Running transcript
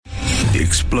the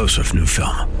explosive new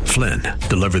film, Flynn,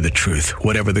 Deliver the Truth,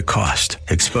 Whatever the Cost,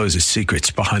 exposes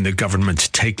secrets behind the government's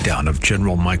takedown of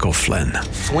General Michael Flynn.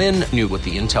 Flynn knew what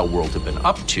the intel world had been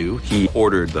up to. He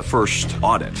ordered the first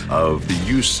audit of the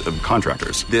use of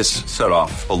contractors. This set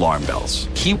off alarm bells.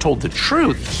 He told the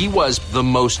truth. He was the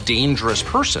most dangerous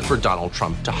person for Donald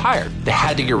Trump to hire. They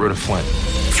had to get rid of Flynn.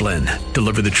 Flynn,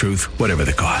 Deliver the Truth, Whatever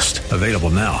the Cost. Available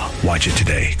now. Watch it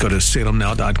today. Go to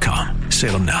salemnow.com.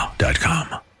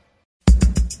 salemnow.com.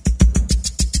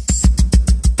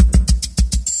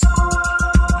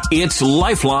 It's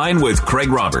Lifeline with Craig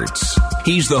Roberts.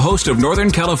 He's the host of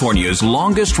Northern California's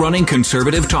longest-running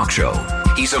conservative talk show.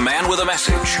 He's a man with a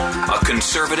message, a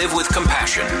conservative with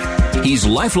compassion. He's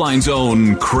Lifeline's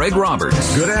own Craig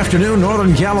Roberts. Good afternoon,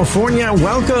 Northern California.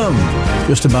 Welcome.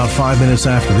 Just about 5 minutes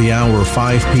after the hour of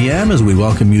 5 p.m. as we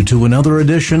welcome you to another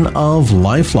edition of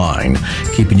Lifeline.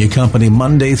 Keeping you company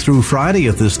Monday through Friday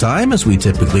at this time, as we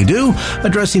typically do,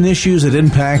 addressing issues that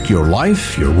impact your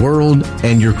life, your world,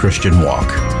 and your Christian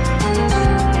walk.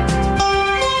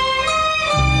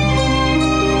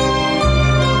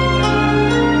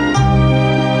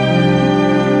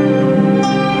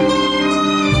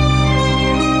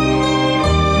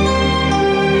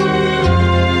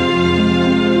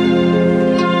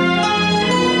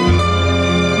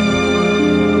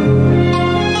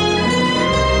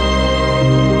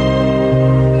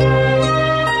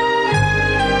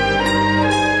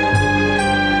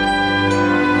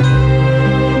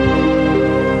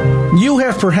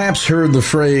 Perhaps heard the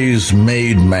phrase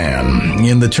made man.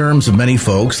 In the terms of many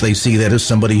folks, they see that as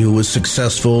somebody who was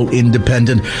successful,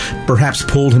 independent, perhaps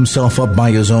pulled himself up by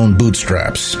his own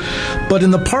bootstraps. But in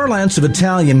the parlance of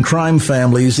Italian crime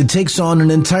families, it takes on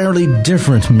an entirely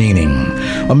different meaning.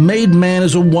 A made man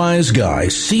is a wise guy,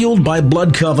 sealed by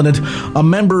blood covenant, a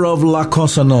member of La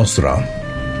Cosa Nostra.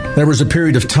 There was a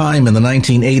period of time in the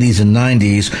 1980s and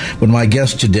 90s when my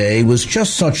guest today was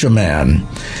just such a man.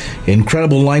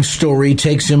 Incredible life story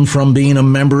takes him from being a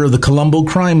member of the Colombo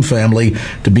crime family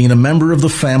to being a member of the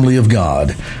family of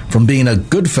God, from being a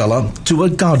good fella to a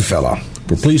God fella.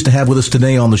 We're pleased to have with us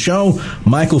today on the show,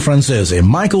 Michael Francese.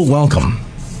 Michael, welcome.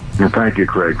 Well, thank you,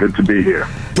 Craig. Good to be here.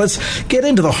 Let's get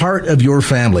into the heart of your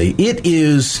family. It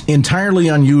is entirely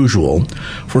unusual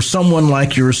for someone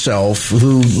like yourself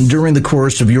who, during the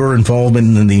course of your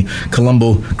involvement in the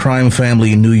Colombo crime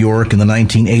family in New York in the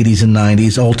 1980s and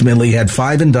 90s, ultimately had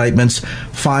 5 indictments,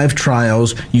 5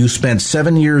 trials. You spent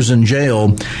 7 years in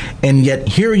jail, and yet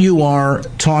here you are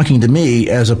talking to me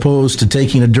as opposed to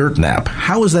taking a dirt nap.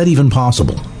 How is that even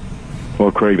possible?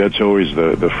 Well, Craig, that's always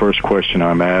the first question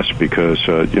I'm asked because,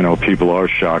 people are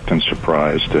shocked and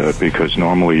surprised because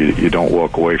normally you don't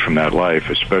walk away from that life,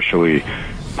 especially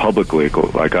publicly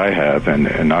like I have,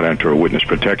 and not enter a witness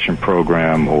protection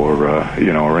program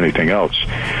or anything else.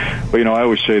 But, I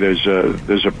always say there's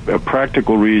a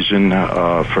practical reason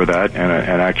for that and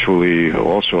actually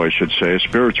also, I should say, a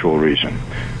spiritual reason.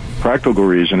 Practical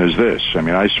reason is this.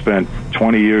 I spent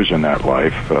 20 years in that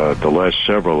life, the last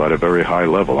several at a very high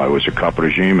level. I was a cap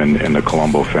regime in the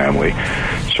Colombo family.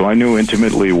 So I knew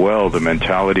intimately well the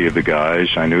mentality of the guys.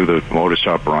 I knew the modus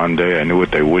operandi. I knew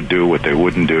what they would do, what they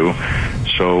wouldn't do.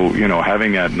 So,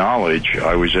 having that knowledge,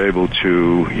 I was able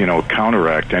to,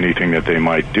 counteract anything that they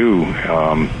might do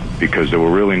because there were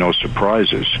really no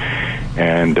surprises.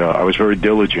 And I was very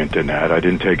diligent in that. I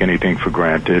didn't take anything for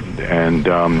granted. And,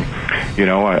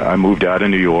 I moved out of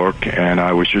New York, and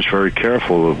I was just very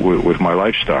careful with my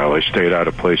lifestyle. I stayed out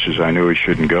of places I knew I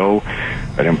shouldn't go.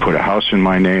 I didn't put a house in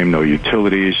my name, no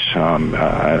utilities.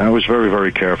 I was very,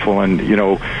 very careful. And,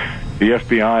 the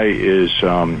FBI is,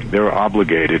 they're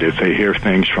obligated, if they hear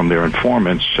things from their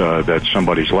informants that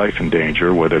somebody's life in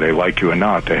danger, whether they like you or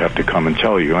not, they have to come and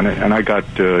tell you. And I got,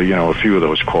 a few of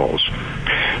those calls.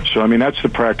 So, that's the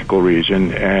practical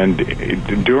reason. And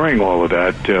during all of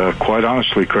that, quite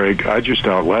honestly, Craig, I just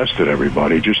outlasted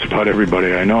everybody. Just about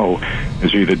everybody I know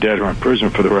is either dead or in prison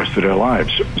for the rest of their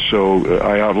lives. So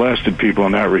I outlasted people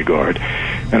in that regard.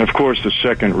 And, of course, the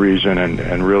second reason,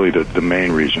 and really the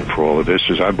main reason for all of this,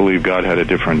 is I believe God had a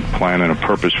different plan and a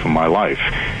purpose for my life.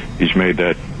 He's made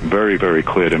that very, very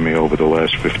clear to me over the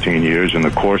last 15 years in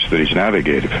the course that he's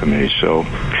navigated for me. So,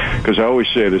 because I always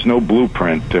say there's no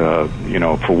blueprint,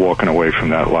 for walking away from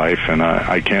that life. And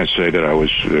I can't say that I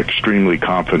was extremely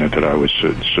confident that I would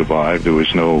survive. There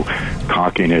was no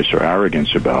cockiness or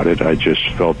arrogance about it. I just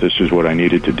felt this is what I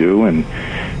needed to do, and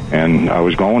I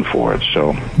was going for it.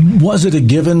 So, was it a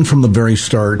given from the very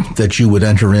start that you would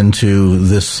enter into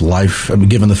this life?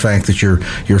 Given the fact that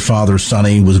your father,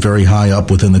 Sonny, was very high up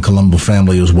within the Colombo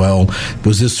family as well,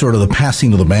 was this sort of the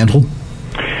passing of the mantle?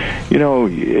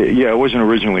 It wasn't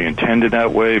originally intended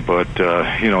that way, but,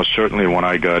 certainly when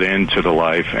I got into the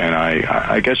life, and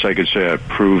I guess I could say I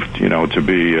proved, to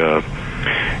be,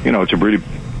 to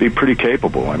be pretty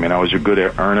capable. I mean, I was a good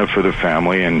earner for the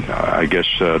family, and I guess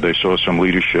they saw some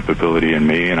leadership ability in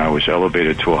me, and I was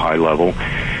elevated to a high level.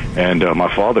 And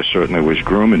my father certainly was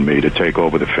grooming me to take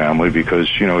over the family because,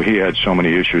 he had so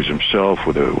many issues himself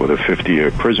with a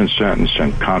 50-year prison sentence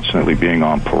and constantly being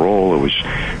on parole. It was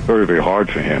very, very hard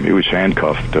for him. He was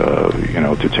handcuffed,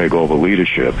 to take over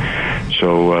leadership.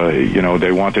 So,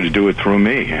 they wanted to do it through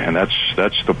me, and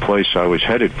that's the place I was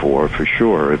headed for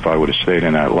sure. If I would have stayed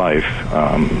in that life,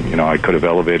 I could have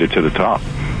elevated to the top.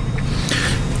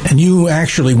 And you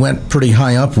actually went pretty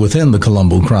high up within the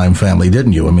Colombo crime family,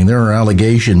 didn't you? I mean, there are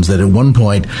allegations that at one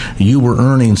point you were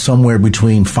earning somewhere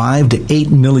between $5 to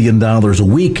 $8 million a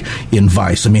week in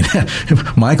Vice. I mean,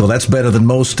 Michael, that's better than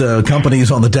most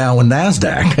companies on the Dow and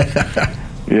NASDAQ.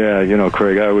 Yeah,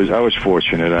 Craig, I was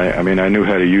fortunate. I knew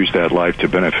how to use that life to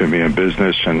benefit me in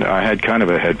business, and I had kind of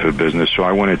a head for business, so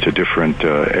I went into different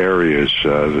areas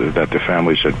that the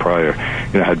families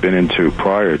had been into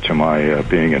prior to my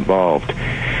being involved.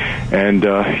 And,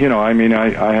 I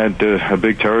had a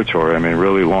big territory. I mean,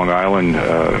 really, Long Island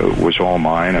was all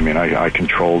mine. I mean, I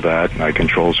controlled that, and I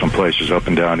controlled some places up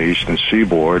and down the eastern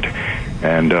seaboard.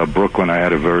 And Brooklyn, I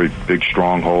had a very big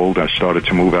stronghold. I started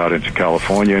to move out into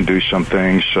California and do some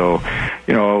things. So,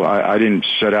 I didn't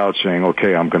set out saying,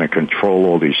 okay, I'm going to control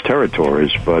all these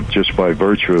territories. But just by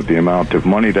virtue of the amount of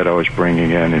money that I was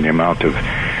bringing in and the amount of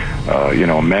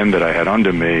men that I had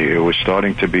under me, it was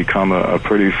starting to become a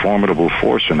pretty formidable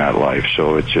force in that life.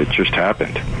 So it just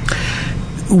happened.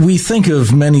 We think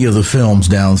of many of the films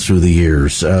down through the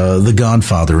years. The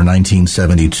Godfather in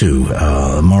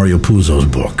 1972, Mario Puzo's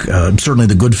book, certainly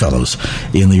The Goodfellas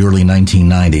in the early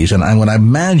 1990s. And I would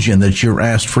imagine that you're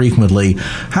asked frequently,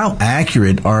 how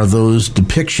accurate are those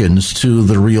depictions to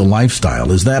the real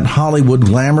lifestyle? Is that Hollywood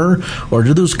glamour, or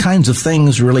do those kinds of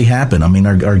things really happen? I mean,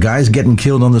 are guys getting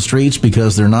killed on the streets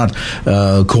because they're not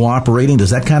cooperating? Does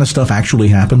that kind of stuff actually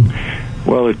happen?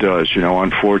 Well, it does.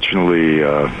 Unfortunately,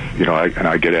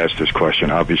 I get asked this question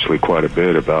obviously quite a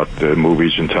bit about the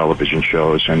movies and television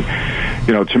shows. And,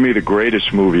 to me, the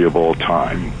greatest movie of all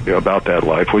time about that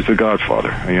life was The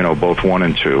Godfather, both 1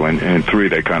 and 2. And 3,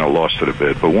 they kind of lost it a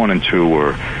bit. But 1 and 2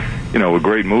 were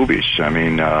great movies. I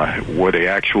mean, were they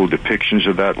actual depictions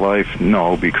of that life?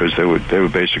 No, because they were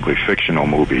basically fictional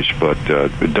movies, but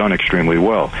done extremely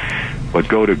well. But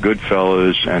go to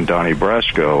Goodfellas and Donnie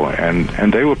Brasco,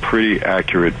 and they were pretty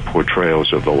accurate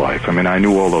portrayals of the life. I mean, I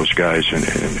knew all those guys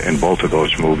in both of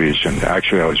those movies, and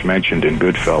actually I was mentioned in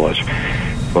Goodfellas.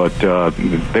 But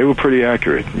they were pretty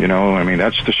accurate, I mean,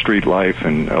 that's the street life,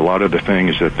 and a lot of the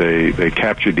things that they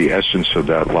captured the essence of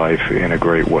that life in a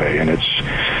great way. And it's,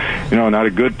 not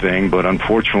a good thing, but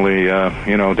unfortunately,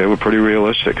 they were pretty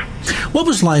realistic. What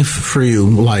was life for you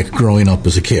like growing up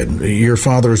as a kid? Your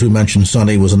father, as we mentioned,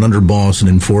 Sonny, was an underboss and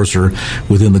enforcer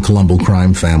within the Colombo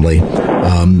crime family.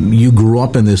 You grew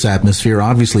up in this atmosphere.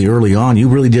 Obviously, early on, you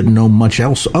really didn't know much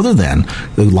else other than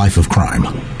the life of crime.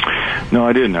 No,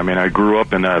 I didn't. I mean, I grew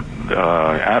up in that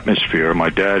atmosphere. My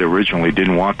dad originally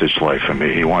didn't want this life for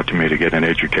me. He wanted me to get an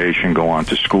education, go on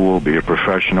to school, be a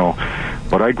professional.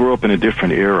 But I grew up in a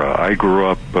different era. I grew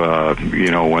up,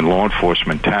 when law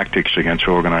enforcement tactics against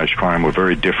organized crime were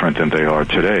very different than they are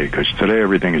today, because today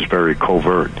everything is very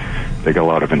covert. They got a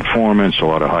lot of informants, a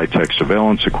lot of high-tech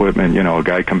surveillance equipment. A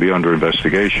guy can be under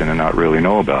investigation and not really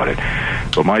know about it.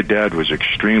 But my dad was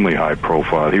extremely high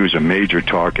profile. He was a major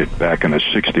target back in the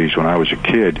 60s when I was a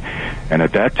kid. And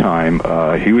at that time,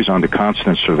 he was under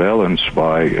constant surveillance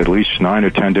by at least 9 or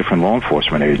 10 different law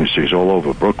enforcement agencies all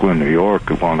over Brooklyn, New York,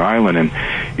 Long Island. And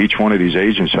each one of these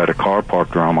agents had a car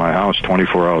parked around my house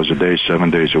 24 hours a day,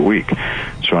 7 days a week.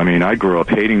 So, I mean, I grew up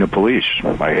hating the police.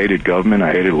 I hated government.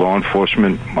 I hated law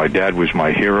enforcement. My dad was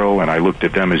my hero, and I looked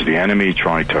at them as the enemy,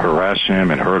 trying to harass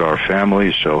him and hurt our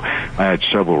family. So I had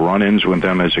several run-ins with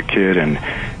them as a kid, and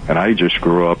I just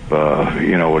grew up,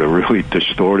 with a really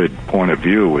distorted point of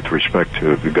view with respect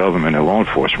to the government and law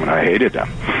enforcement. I hated them.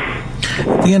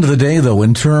 At the end of the day, though,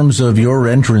 in terms of your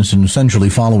entrance and essentially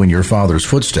following your father's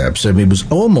footsteps, I mean, it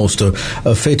was almost a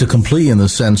fait accompli in the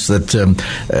sense that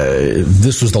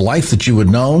this was the life that you had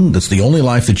known. That's the only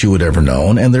life that you had ever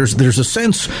known. And there's a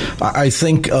sense, I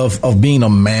think, of being a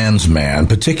man's man,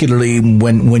 particularly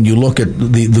when you look at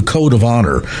the code of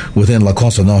honor within La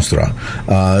Cosa Nostra.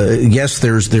 Yes,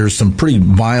 there's some pretty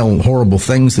vile, horrible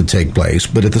things that take place,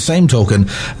 but at the same token,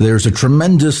 there's a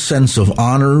tremendous sense of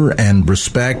honor and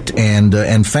respect, and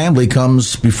family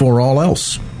comes before all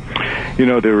else.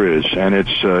 There is, and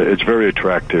it's very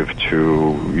attractive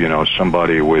to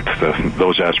somebody with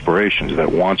those aspirations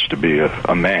that wants to be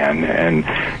a man. And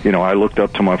I looked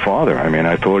up to my father. I mean,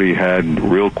 I thought he had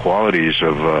real qualities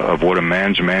of what a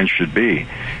man's man should be.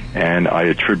 And I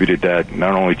attributed that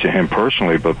not only to him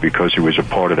personally, but because he was a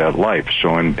part of that life.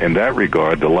 So in that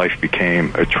regard, the life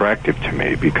became attractive to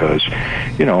me because,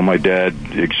 my dad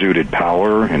exuded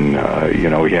power and,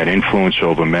 he had influence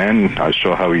over men. I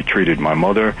saw how he treated my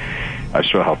mother. I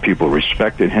saw how people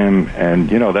respected him, and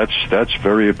that's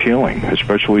very appealing,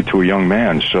 especially to a young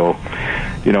man. So,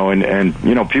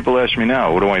 and people ask me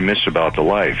now, what do I miss about the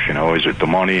life? Is it the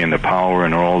money and the power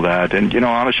and all that? And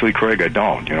honestly, Craig, I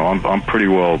don't. I'm pretty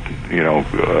well,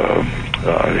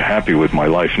 happy with my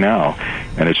life now,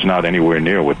 and it's not anywhere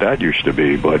near what that used to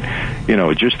be. But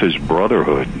just this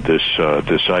brotherhood, this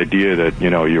idea that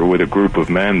you're with a group of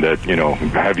men that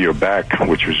have your back,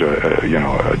 which was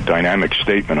a dynamic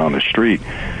statement on the street.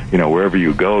 Wherever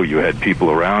you go, you had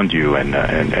people around you, and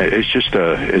it's just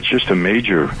a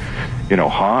major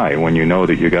high when you know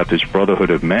that you got this brotherhood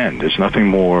of men. There's nothing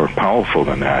more powerful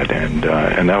than that, and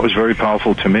that was very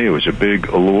powerful to me. It was a big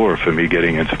allure for me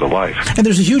getting into the life. And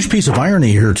there's a huge piece of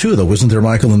irony here too, though, isn't there,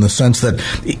 Michael, in the sense that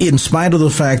in spite of the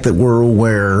fact that we're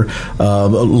aware,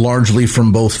 largely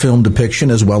from both film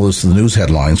depiction as well as the news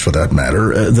headlines for that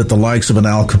matter, that the likes of an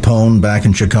Al Capone back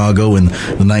in Chicago in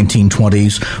the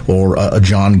 1920s or a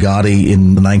John Gotti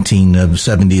in the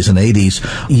 1970s and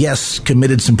 80s, yes,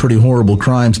 committed some pretty horrible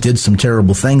crimes, did some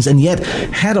terrible things, and yet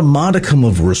had a modicum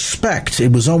of respect.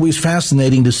 It was always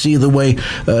fascinating to see the way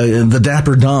the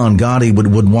Dapper Don Gotti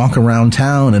would walk around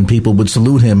town and people would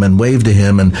salute him and wave to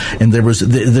him, and there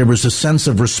was a sense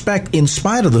of respect in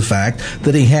spite of the fact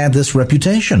that he had this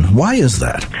reputation. Why is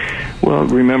that? Well,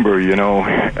 remember,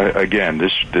 again,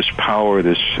 this power,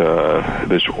 this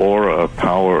aura of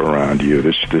power around you,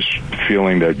 this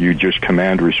feeling that you just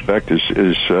command respect is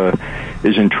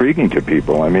intriguing to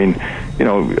people. I mean,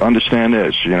 understand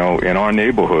this, in our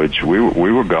neighborhoods, we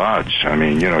were gods. I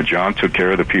mean, John took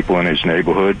care of the people in his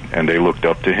neighborhood, and they looked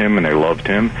up to him, and they loved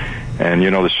him. And,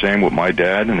 the same with my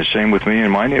dad, and the same with me in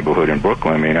my neighborhood in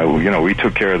Brooklyn. I mean, we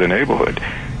took care of the neighborhood.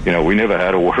 We never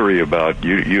had to worry about,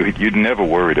 you'd never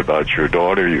worried about your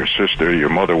daughter, your sister, your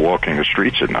mother walking the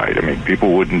streets at night. I mean,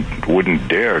 people wouldn't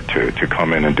dare to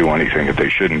come in and do anything that they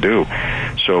shouldn't do.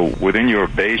 So within your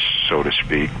base, so to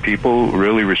speak, people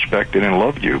really respected and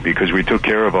loved you because we took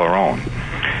care of our own.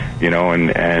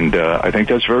 And I think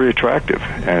that's very attractive.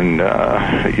 And,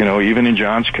 even in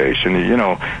John's case, and,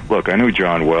 look, I knew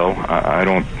John well. I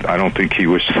don't think he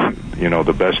was,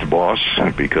 the best boss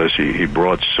because he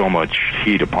brought so much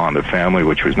heat upon the family,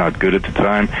 which was not good at the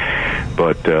time.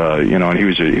 But, and he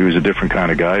was a different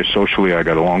kind of guy. Socially, I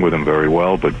got along with him very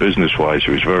well, but business-wise,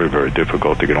 he was very, very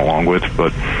difficult to get along with.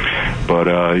 But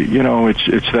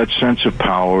it's that sense of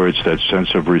power. It's that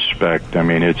sense of respect. I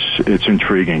mean, it's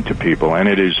intriguing to people, and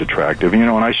it is attractive. And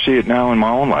I see it now in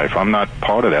my own life. I'm not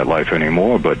part of that life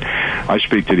anymore, but I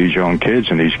speak to these young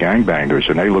kids and these gangbangers,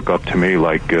 and they look up to me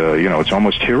like, it's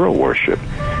almost hero worship.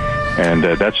 And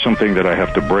that's something that I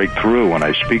have to break through when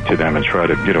I speak to them and try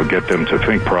to, get them to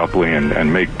think properly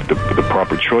and make the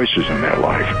proper choices in their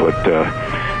life. But,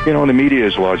 the media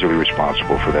is largely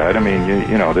responsible for that. I mean,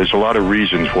 there's a lot of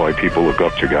reasons why people look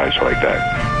up to guys like that.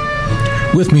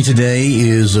 With me today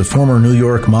is a former New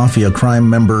York Mafia crime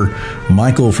member,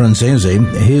 Michael Francese.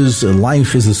 His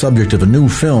life is the subject of a new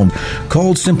film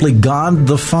called simply God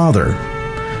the Father.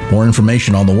 More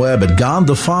information on the web at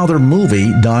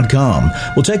godthefathermovie.com.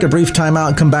 We'll take a brief time out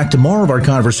and come back to more of our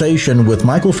conversation with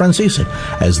Michael Francese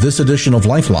as this edition of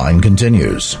Lifeline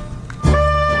continues.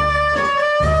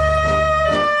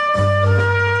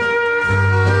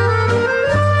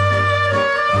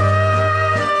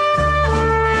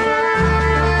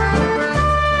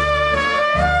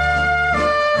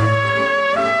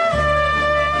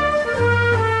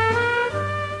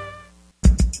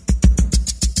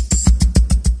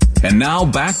 And now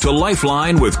back to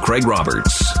Lifeline with Craig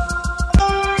Roberts.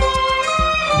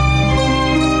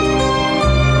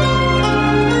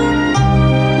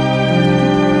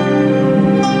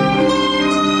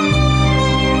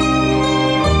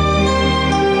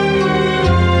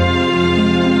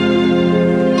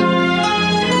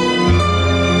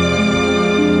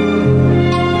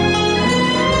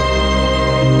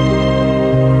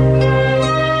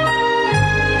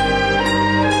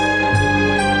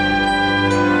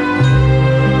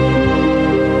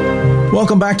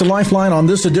 Welcome back to Lifeline. On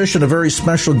this edition, a very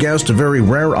special guest, a very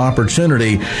rare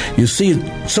opportunity. You see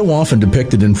it so often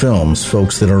depicted in films.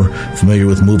 Folks that are familiar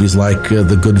with movies like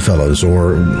The Goodfellas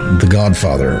or The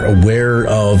Godfather, aware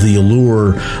of the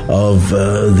allure of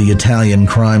the Italian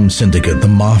crime syndicate, the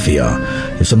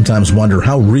mafia. You sometimes wonder,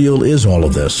 how real is all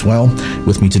of this? Well,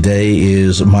 with me today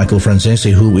is Michael Francese,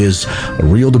 who is a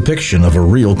real depiction of a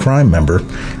real crime member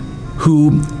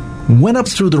who went up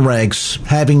through the ranks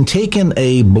having taken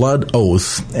a blood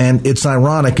oath. And it's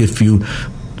ironic if you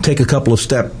take a couple of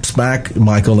steps back,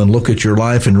 Michael, and look at your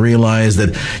life and realize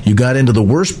that you got into the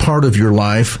worst part of your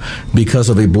life because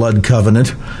of a blood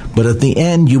covenant, but at the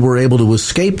end you were able to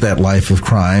escape that life of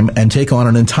crime and take on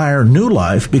an entire new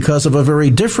life because of a very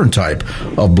different type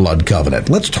of blood covenant.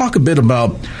 Let's talk a bit about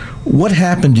what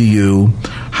happened to you,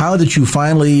 how that you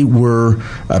finally were,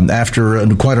 after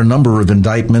quite a number of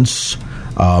indictments,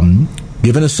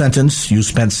 given a sentence. You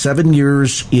spent 7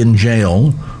 years in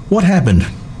jail. What happened?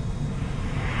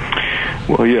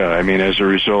 Well, yeah, I mean, as a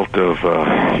result of,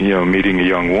 meeting a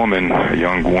young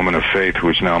woman of faith who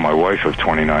is now my wife of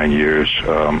 29 years,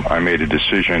 I made a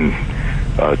decision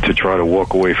to try to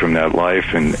walk away from that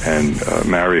life and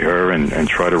marry her and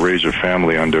try to raise a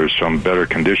family under some better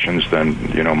conditions than,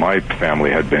 my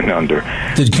family had been under.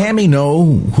 Did Cammie know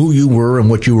who you were and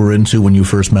what you were into when you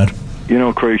first met?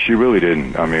 Craig, she really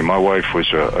didn't. I mean, my wife was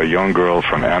a young girl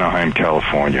from Anaheim,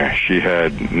 California. She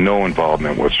had no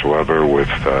involvement whatsoever with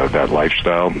that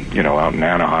lifestyle. Out in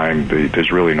Anaheim, there's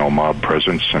really no mob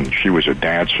presence, and she was a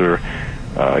dancer.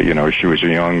 She was a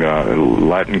young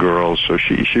Latin girl, so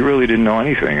she really didn't know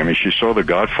anything. I mean, she saw The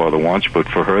Godfather once, but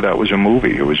for her that was a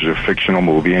movie. It was a fictional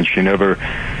movie, and she never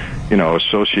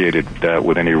associated that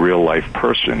with any real-life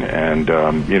person. And,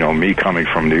 me coming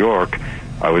from New York,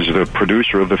 I was the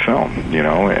producer of the film,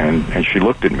 and she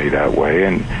looked at me that way,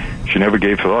 and she never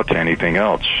gave thought to anything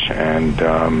else. And,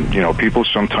 people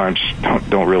sometimes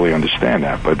don't really understand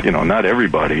that, but, not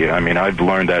everybody. I mean, I've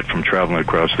learned that from traveling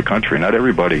across the country. Not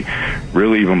everybody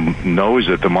really even knows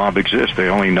that the mob exists. They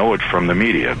only know it from the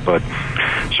media. But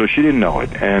so she didn't know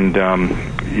it. And,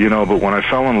 but when I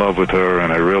fell in love with her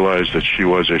and I realized that she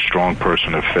was a strong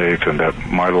person of faith and that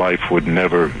my life would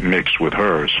never mix with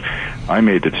hers, I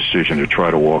made the decision to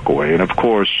try to walk away. And of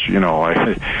course,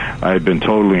 I had been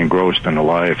totally engrossed in the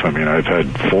life. I mean, I've had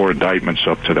 4 indictments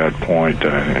up to that point.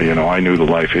 I knew the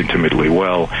life intimately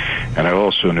well, and I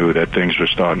also knew that things were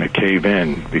starting to cave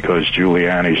in because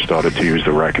Giuliani started to use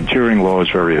the racketeering laws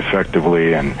very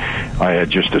effectively, and I had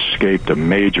just escaped a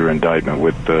major indictment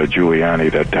with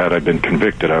Giuliani that had I been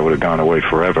convicted, I would have gone away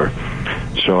forever.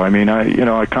 So, I mean,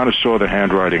 I kind of saw the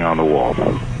handwriting on the wall.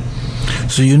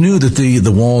 So you knew that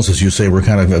the walls, as you say, were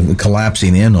kind of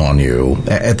collapsing in on you.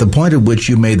 At the point at which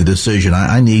you made the decision,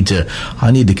 I need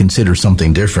to consider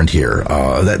something different here.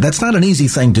 That's not an easy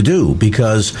thing to do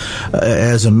because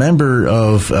as a member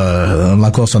of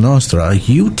La Cosa Nostra,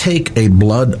 you take a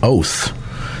blood oath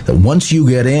that once you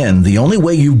get in, the only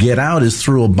way you get out is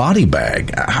through a body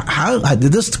bag.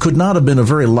 This could not have been a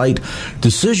very light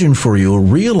decision for you,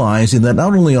 realizing that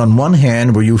not only on one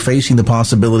hand were you facing the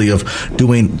possibility of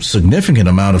doing significant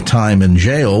amount of time in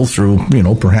jail through,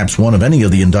 perhaps one of any of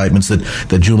the indictments that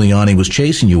Giuliani was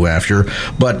chasing you after,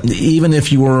 but even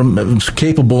if you were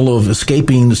capable of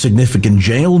escaping the significant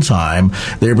jail time,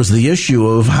 there was the issue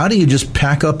of how do you just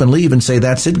pack up and leave and say,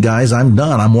 that's it, guys, I'm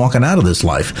done, I'm walking out of this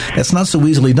life. That's not so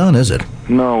easily done, is it?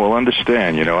 No, well,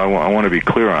 understand, I want to be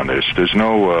clear on this. There's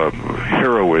no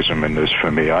heroism in this for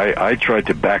me. I tried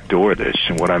to backdoor this,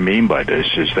 and what I mean by this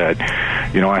is that,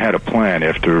 I had a plan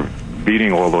after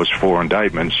beating all those 4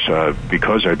 indictments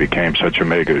because I became such a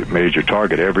major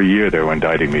target. Every year they were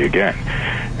indicting me again.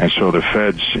 And so the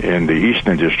feds in the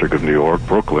Eastern District of New York,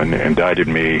 Brooklyn, indicted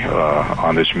me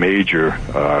on this major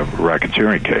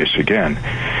racketeering case again.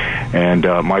 And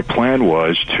my plan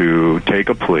was to take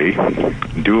a plea,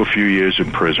 do a few years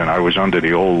in prison. I was under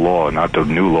the old law, not the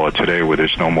new law today where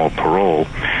there's no more parole.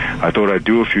 I thought I'd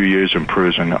do a few years in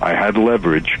prison. I had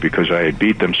leverage because I had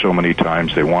beat them so many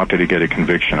times. They wanted to get a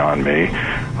conviction on me.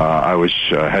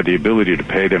 I had the ability to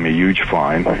pay them a huge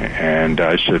fine, and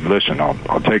I said, listen,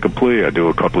 I'll take a plea. I'll do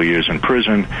a couple of years in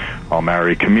prison. I'll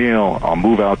marry Camille. I'll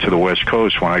move out to the West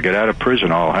Coast. When I get out of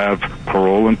prison, I'll have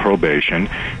parole and probation,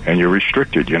 and you're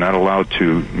restricted. You're not allowed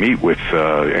to meet with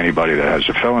anybody that has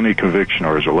a felony conviction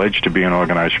or is alleged to be an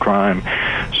organized crime.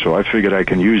 So I figured I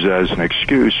can use that as an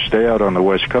excuse, stay out on the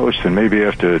West Coast, and maybe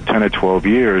after 10 or 12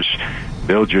 years,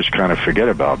 they'll just kind of forget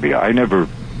about me. I never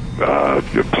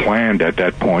planned at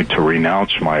that point to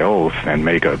renounce my oath and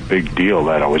make a big deal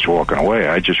that I was walking away.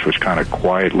 I just was kind of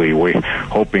quietly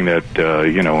hoping that,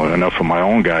 enough of my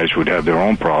own guys would have their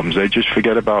own problems. They'd just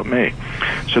forget about me.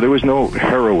 So there was no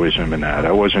heroism in that.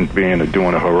 I wasn't doing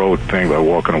a heroic thing by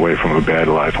walking away from a bad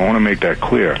life. I want to make that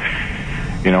clear.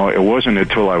 It wasn't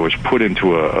until I was put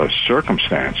into a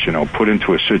circumstance, put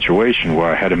into a situation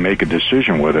where I had to make a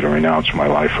decision whether to renounce my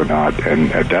life or not.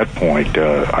 And at that point,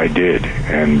 I did.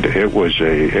 And it was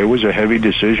a heavy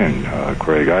decision,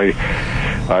 Craig.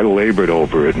 I labored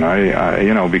over it, and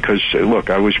I because look,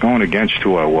 I was going against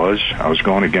who I was. I was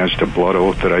going against a blood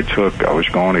oath that I took. I was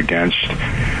going against,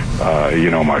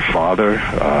 my father,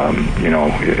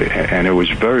 and it was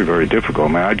very, very difficult.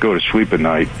 Man, I'd go to sleep at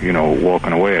night,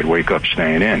 walking away. I'd wake up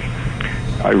staying in.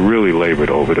 I really labored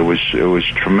over it. It was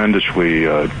tremendously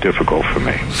difficult for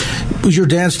me. Was your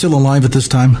dad still alive at this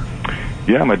time?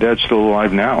 Yeah, my dad's still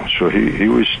alive now, so he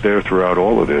was there throughout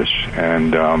all of this.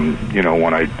 And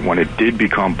when it did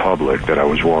become public that I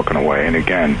was walking away, and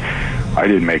again, I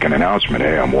didn't make an announcement,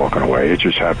 hey, I'm walking away. It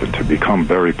just happened to become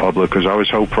very public because I was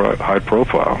so high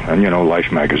profile. And,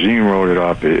 Life magazine wrote it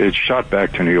up. It shot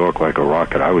back to New York like a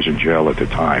rocket. I was in jail at the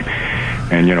time.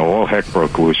 And, all heck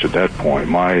broke loose at that point.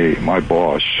 My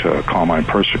boss, Carmine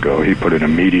Persico, he put an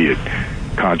immediate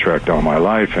contract on my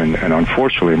life, and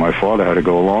unfortunately my father had to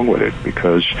go along with it,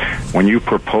 because when you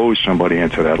propose somebody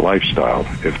into that lifestyle,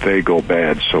 if they go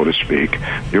bad, so to speak,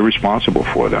 you're responsible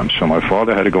for them. So my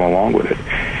father had to go along with it.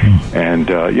 And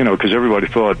because everybody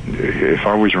thought if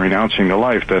I was renouncing the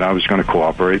life that I was going to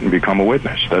cooperate and become a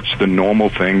witness. That's the normal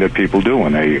thing that people do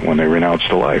when they renounce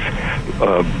the life.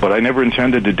 But I never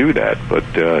intended to do that, but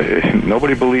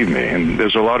nobody believed me, and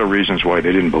there's a lot of reasons why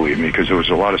they didn't believe me, because there was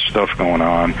a lot of stuff going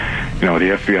on.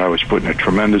 The FBI was putting a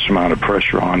tremendous amount of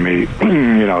pressure on me.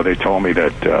 They told me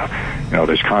that,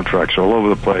 there's contracts all over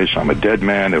the place. I'm a dead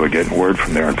man. They were getting word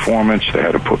from their informants. They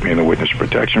had to put me in the witness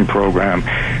protection program.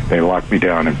 They locked me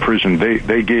down in prison.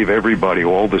 They gave everybody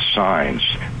all the signs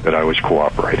that I was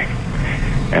cooperating.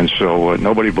 And so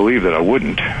nobody believed that I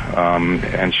wouldn't.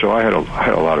 And so I had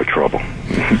a lot of trouble,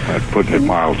 putting it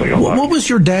mildly. What was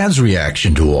your dad's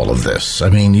reaction to all of this? I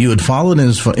mean, you had followed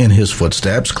in his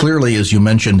footsteps. Clearly, as you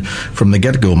mentioned from the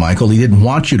get-go, Michael, he didn't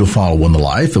want you to follow in the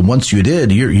life. And once you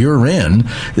did, you're in.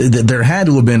 There had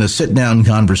to have been a sit-down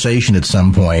conversation at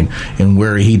some point in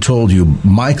where he told you,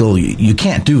 Michael, you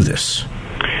can't do this.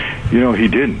 He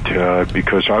didn't,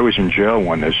 because I was in jail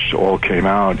when this all came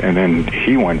out, and then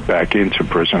he went back into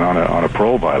prison on a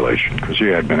parole violation because he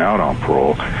had been out on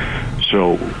parole.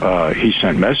 So he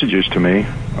sent messages to me,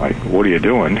 like, what are you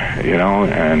doing?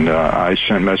 And I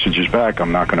sent messages back,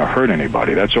 I'm not going to hurt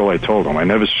anybody. That's all I told him. I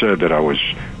never said that I was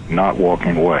not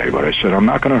walking away, but I said, I'm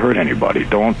not going to hurt anybody.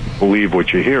 Don't believe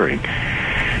what you're hearing.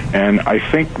 And I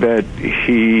think that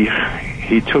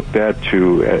he took that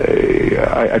to,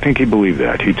 I think he believed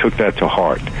that. He took that to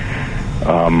heart.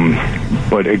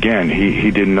 But again, he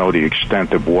didn't know the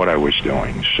extent of what I was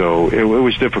doing. So it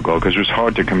was difficult because it was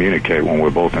hard to communicate when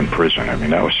we're both in prison. I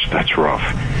mean, that's rough.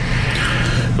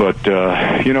 But,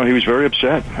 he was very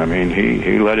upset. I mean,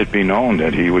 he let it be known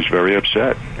that he was very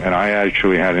upset. And I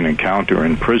actually had an encounter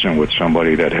in prison with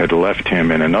somebody that had left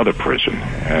him in another prison.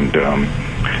 And,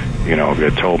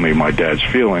 it told me my dad's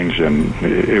feelings, and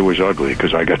it was ugly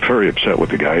because I got very upset with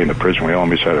the guy in the prison. We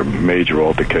almost had a major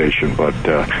altercation, but,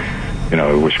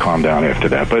 it was calmed down after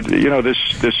that. But,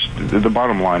 the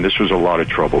bottom line, this was a lot of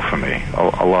trouble for me,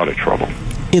 a lot of trouble.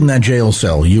 In that jail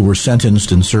cell, you were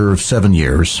sentenced and served 7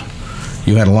 years.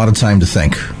 You had a lot of time to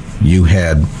think. You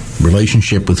had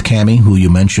relationship with Cammie, who you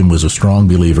mentioned was a strong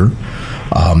believer.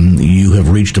 You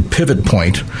have reached a pivot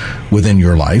point within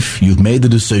your life. You've made the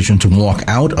decision to walk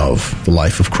out of the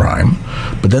life of crime.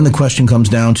 But then the question comes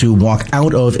down to walk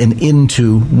out of and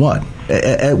into what?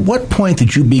 At what point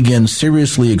did you begin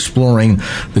seriously exploring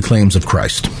the claims of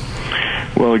Christ?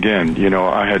 Well, again,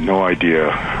 I had no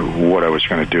idea what I was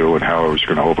going to do and how I was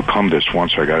going to overcome this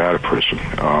once I got out of prison.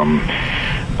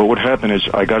 But what happened is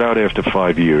I got out after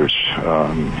 5 years,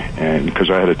 and because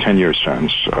I had a 10-year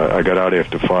sentence, I got out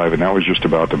after 5, and that was just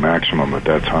about the maximum at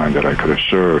that time that I could have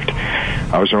served.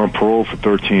 I was on parole for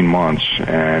 13 months,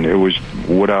 and it was,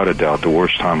 without a doubt, the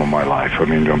worst time of my life. I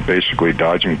mean, I'm basically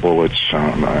dodging bullets.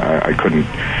 I couldn't.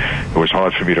 It was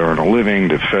hard for me to earn a living.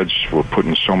 The feds were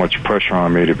putting so much pressure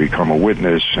on me to become a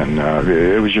witness, and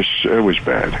it was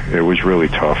bad. It was really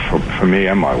tough for me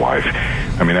and my wife.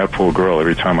 I mean, that poor girl,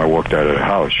 every time I walked out of the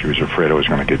house, she was afraid I was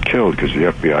going to get killed because the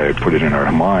FBI had put it in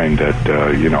her mind that,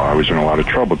 I was in a lot of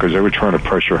trouble because they were trying to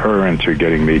pressure her into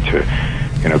getting me to,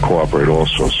 cooperate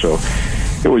also. So,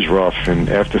 it was rough. And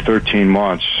after 13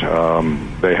 months,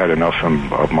 they had enough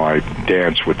of my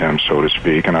dance with them, so to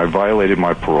speak, and I violated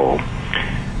my parole.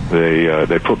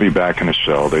 They put me back in a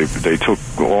cell. They took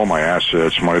all my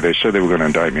assets. They said they were going to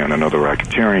indict me on another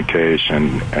racketeering case,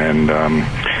 and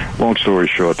long story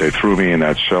short, they threw me in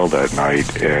that cell that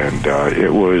night, and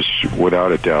it was,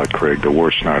 without a doubt, Craig, the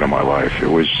worst night of my life. It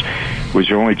was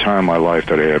the only time in my life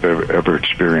that I have ever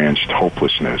experienced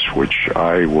hopelessness, which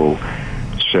I will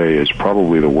say is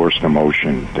probably the worst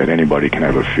emotion that anybody can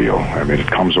ever feel. I mean, it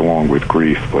comes along with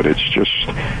grief, but it's just,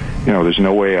 there's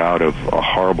no way out of a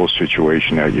horrible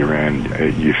situation that you're in.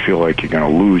 You feel like you're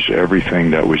going to lose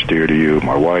everything that was dear to you,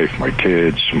 my wife, my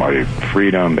kids, my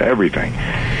freedom, everything.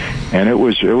 And it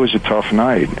was a tough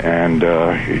night. And,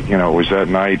 it was that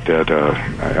night that,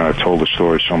 and I've told the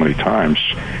story so many times,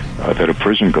 that a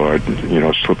prison guard,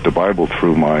 slipped the Bible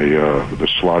through the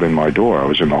slot in my door. I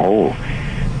was in the hole.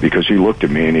 Because he looked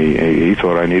at me and he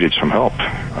thought I needed some help,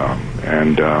 I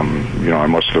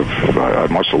must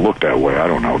have looked that way. I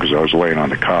don't know, because I was laying on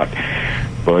the cot.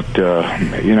 But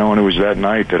and it was that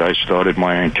night that I started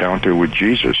my encounter with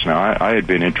Jesus. Now I had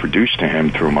been introduced to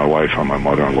him through my wife and my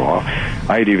mother-in-law.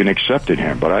 I had even accepted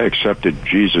him, but I accepted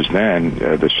Jesus then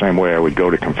the same way I would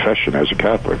go to confession as a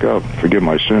Catholic. Oh, forgive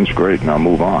my sins, great, and I'll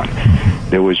move on.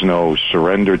 There was no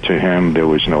surrender to him. There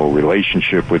was no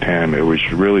relationship with him. It was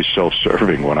really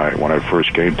self-serving when I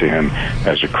first came to him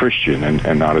as a Christian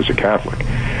and not as a Catholic.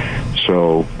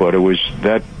 So, but it was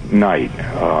that night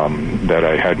that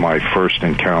I had my first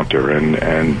encounter, and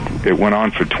it went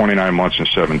on for 29 months and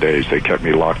 7 days. They kept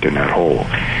me locked in that hole,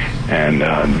 and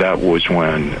that was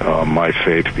when my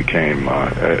faith became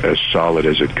as solid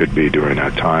as it could be during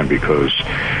that time, because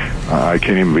I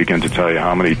can't even begin to tell you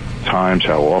how many times,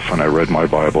 how often I read my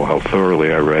Bible, how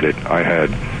thoroughly I read it. I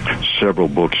had several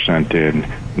books sent in,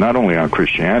 not only on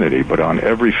Christianity, but on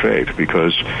every faith,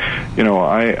 because,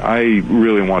 I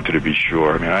really wanted to be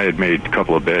sure. I mean, I had made a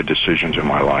couple of bad decisions in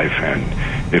my life,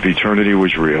 and if eternity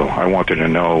was real, I wanted to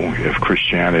know if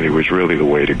Christianity was really the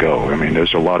way to go. I mean,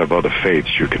 there's a lot of other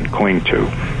faiths you can cling to.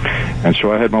 And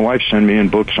so I had my wife send me in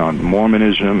books on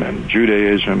Mormonism and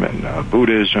Judaism and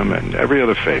Buddhism and every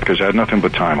other faith, because I had nothing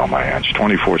but time on my hands.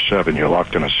 24/7, you're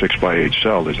locked in a 6x8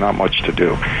 cell. There's not much to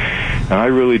do. And I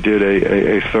really did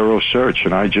a thorough search,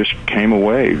 and I just came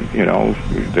away,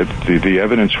 that the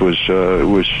evidence was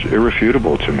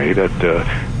irrefutable to me, that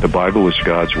the Bible is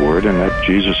God's Word and that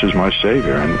Jesus is my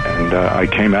Savior. And I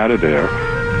came out of there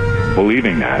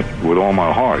believing that with all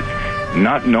my heart,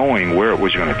 not knowing where it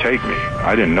was going to take me.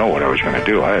 I didn't know what I was going to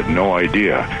do. I had no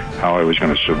idea how I was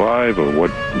going to survive or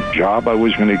what job I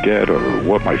was going to get or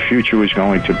what my future was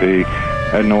going to be.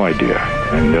 I had no idea.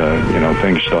 And,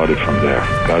 things started from there.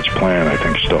 God's plan, I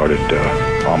think, started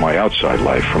on my outside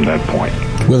life from that point.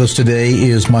 With us today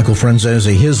is Michael Francese.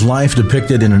 His life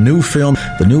depicted in a new film.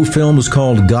 The new film is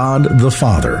called God the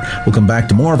Father. We'll come back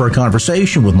to more of our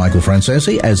conversation with Michael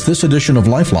Francese as this edition of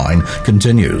Lifeline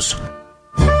continues.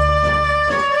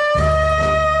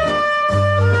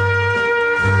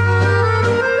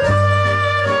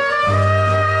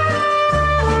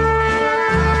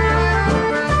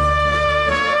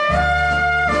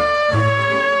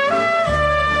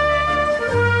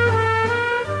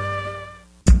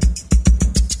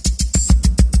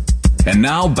 And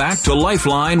now back to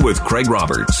Lifeline with Craig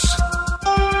Roberts.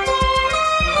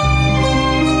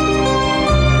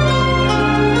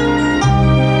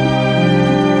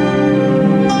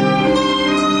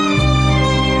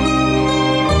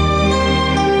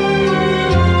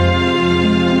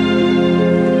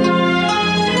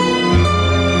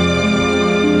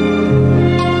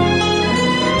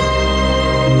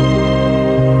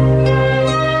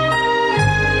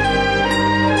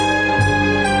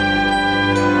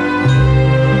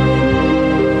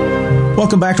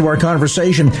 Welcome back to our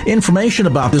conversation. Information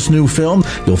about this new film,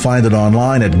 you'll find it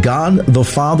online at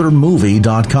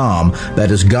GodTheFatherMovie.com.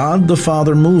 That is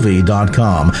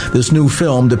GodTheFatherMovie.com. This new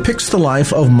film depicts the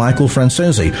life of Michael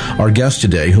Francese, our guest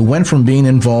today, who went from being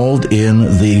involved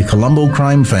in the Colombo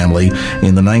crime family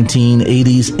in the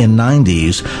 1980s and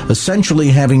 90s, essentially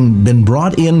having been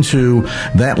brought into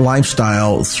that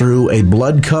lifestyle through a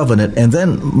blood covenant, and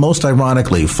then, most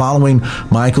ironically, following,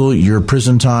 Michael, your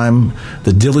prison time,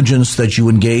 the diligence that you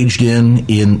engaged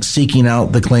in seeking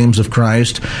out the claims of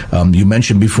Christ. You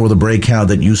mentioned before the break how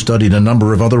that you studied a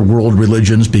number of other world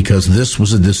religions because this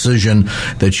was a decision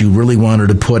that you really wanted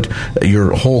to put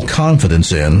your whole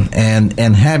confidence in,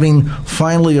 and having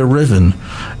finally arriven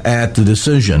at the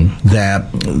decision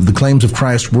that the claims of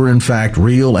Christ were in fact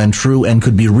real and true and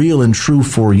could be real and true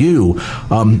for you.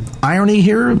 Irony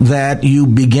here that you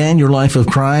began your life of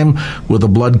crime with a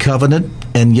blood covenant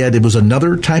and yet it was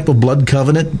another type of blood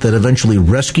covenant that eventually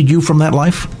rescued you from that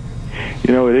life?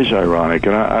 You know, it is ironic,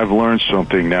 and I've learned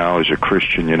something now as a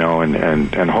Christian, you know,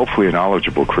 and hopefully a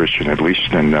knowledgeable Christian, at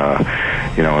least in,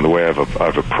 you know, in the way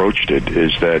I've approached it,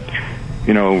 is that,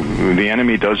 you know, the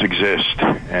enemy does exist,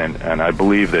 and I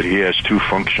believe that he has two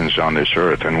functions on this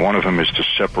earth, and one of them is to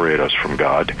separate us from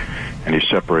God, and he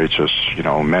separates us, you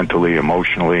know, mentally,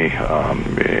 emotionally,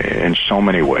 in so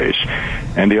many ways,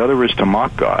 and the other is to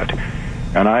mock God.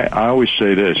 And I always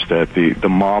say this, that the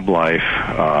mob life,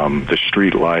 the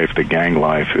street life, the gang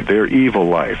life, they're evil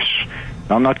lives.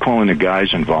 I'm not calling the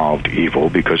guys involved evil,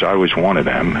 because I was one of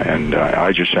them, and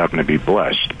I just happen to be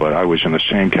blessed, but I was in the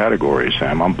same category as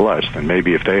them. I'm blessed, and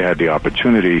maybe if they had the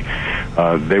opportunity,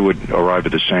 they would arrive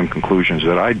at the same conclusions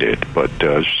that I did, but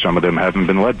some of them haven't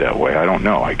been led that way. I don't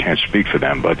know. I can't speak for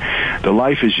them, but the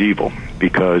life is evil,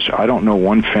 because I don't know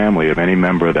one family of any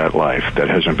member of that life that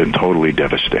hasn't been totally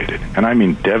devastated. And I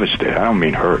mean devastated. I don't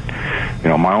mean hurt. You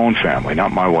know, my own family,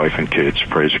 not my wife and kids,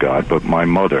 praise God, but my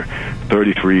mother,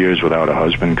 33 years without a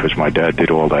husband because my dad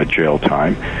did all that jail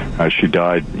time. She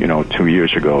died, you know, 2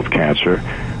 years ago of cancer.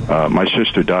 My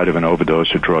sister died of an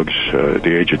overdose of drugs at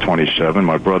the age of 27.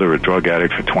 My brother, a drug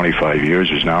addict for 25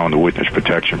 years, is now in the witness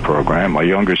protection program. My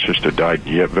younger sister died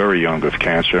yet very young of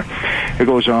cancer. It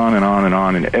goes on and on and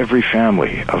on, and every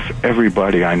family of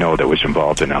everybody I know that was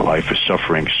involved in that life is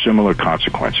suffering similar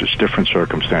consequences, different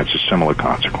circumstances, similar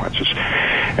consequences.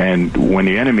 And when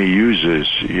the enemy uses,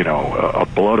 you know, a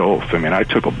blood oath, I mean, I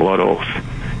took a blood oath.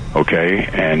 Okay,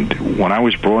 and when I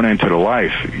was brought into the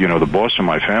life, you know, the boss of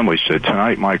my family said,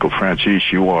 "Tonight, Michael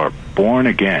Franzese, you are born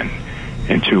again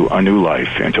into a new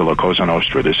life, into La Cosa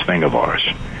Nostra, this thing of ours."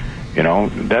 You know,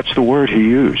 that's the word he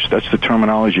used. That's the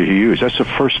terminology he used. That's the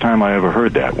first time I ever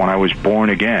heard that, when I was born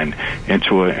again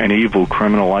into an evil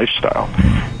criminal lifestyle.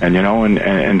 And, you know,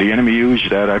 and the enemy used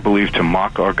that, I believe, to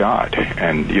mock our God.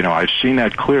 And, you know, I've seen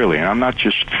that clearly. And I'm not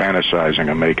just fantasizing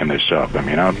or making this up. I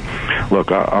mean,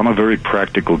 I'm a very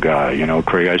practical guy. You know,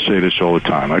 Craig, I say this all the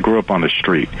time. I grew up on the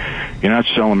street. You're not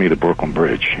selling me the Brooklyn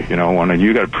Bridge. You know, when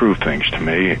you got to prove things to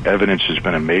me. Evidence has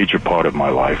been a major part of my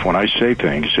life. When I say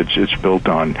things, it's built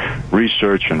on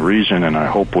research and reason, and I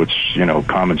hope what's, you know,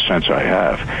 common sense I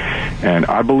have. And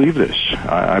I believe this.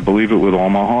 I believe it with all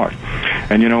my heart.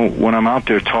 And, you know, when I'm out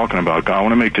there talking about God, I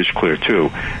want to make this clear, too.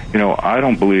 You know, I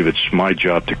don't believe it's my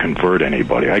job to convert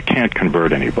anybody. I can't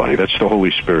convert anybody. That's the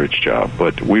Holy Spirit's job.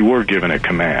 But we were given a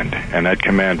command, and that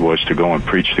command was to go and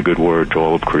preach the good word to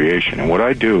all of creation. And what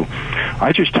I do,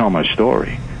 I just tell my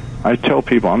story. I tell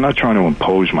people, I'm not trying to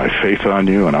impose my faith on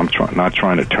you, and I'm not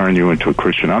trying to turn you into a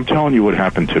Christian. I'm telling you what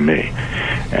happened to me,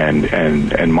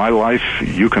 and my life.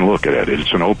 You can look at it;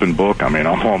 it's an open book. I mean,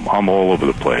 I'm all over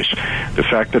the place. The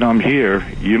fact that I'm here,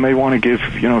 you may want to give,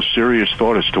 you know, serious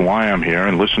thought as to why I'm here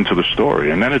and listen to the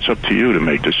story, and then it's up to you to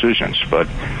make decisions. But,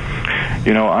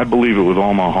 you know, I believe it with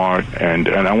all my heart, and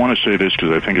I want to say this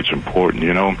because I think it's important.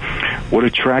 You know, what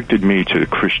attracted me to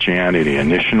Christianity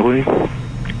initially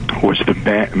was the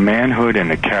manhood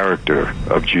and the character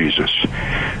of Jesus.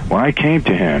 When I came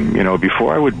to him, you know,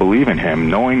 before I would believe in him,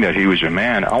 knowing that he was a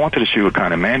man, I wanted to see what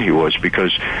kind of man he was,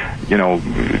 because, you know,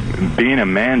 being a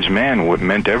man's man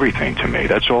meant everything to me.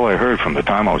 That's all I heard from the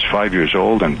time I was 5 years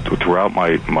old and throughout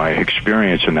my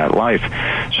experience in that life.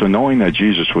 So knowing that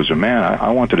Jesus was a man,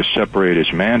 I wanted to separate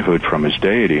his manhood from his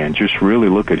deity and just really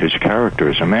look at his character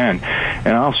as a man. And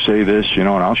I'll say this, you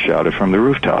know, and I'll shout it from the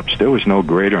rooftops. There was no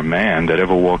greater man that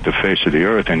ever walked the face of the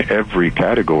earth in every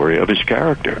category of his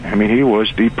character. I mean, he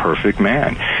was the perfect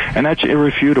man. And that's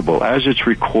irrefutable. As it's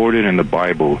recorded in the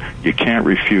Bible, you can't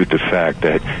refute the fact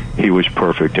that he was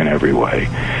perfect in every way.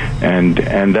 And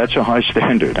that's a high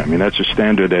standard. I mean, that's a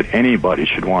standard that anybody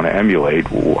should want to emulate.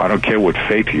 I don't care what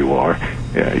faith you are.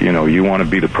 You know, you want to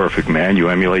be the perfect man, you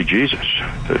emulate Jesus,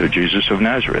 the Jesus of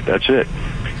Nazareth. That's it.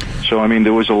 So, I mean,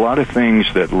 there was a lot of things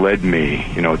that led me,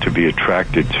 you know, to be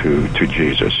attracted to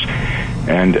Jesus.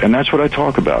 And that's what I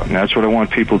talk about, and that's what I want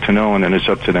people to know, and then it's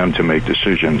up to them to make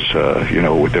decisions, you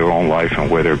know, with their own life and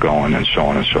where they're going and so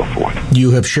on and so forth.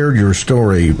 You have shared your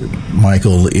story,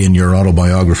 Michael, in your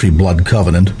autobiography, Blood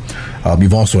Covenant.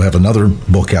 You've also have another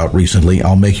book out recently,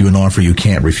 I'll Make You an Offer You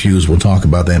Can't Refuse. We'll talk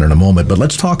about that in a moment. But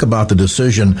let's talk about the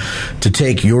decision to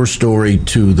take your story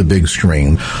to the big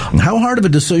screen. How hard of a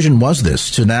decision was this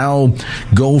to now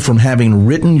go from having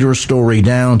written your story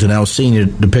down to now seeing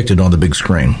it depicted on the big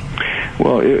screen?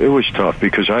 Well, it was tough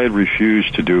because I had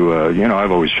refused to do,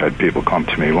 I've always had people come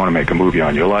to me, want to make a movie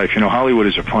on your life. Hollywood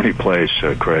is a funny place,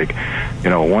 Craig.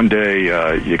 One day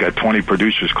you got 20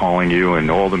 producers calling you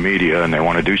and all the media, and they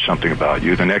want to do something about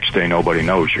you. The next day, nobody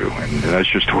knows you, and that's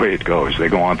just the way it goes. They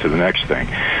go on to the next thing.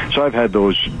 So I've had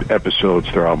those episodes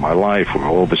throughout my life where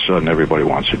all of a sudden everybody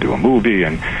wants to do a movie,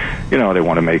 and, they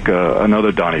want to make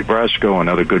another Donnie Brasco,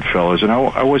 another Goodfellas, and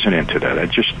I wasn't into that. I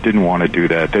just didn't want to do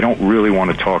that. They don't really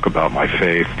want to talk about my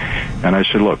faith. And I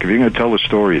said, look, if you're going to tell the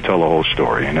story, you tell the whole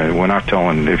story. And we're not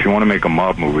telling, if you want to make a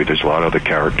mob movie, there's a lot of other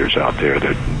characters out there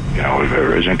that,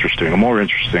 are as interesting or more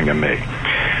interesting than me.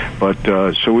 But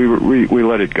so we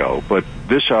let it go. But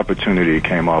this opportunity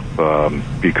came up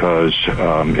because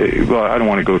I don't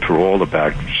want to go through all the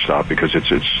back stuff because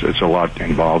it's a lot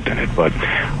involved in it. But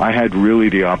I had really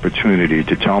the opportunity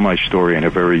to tell my story in a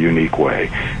very unique way.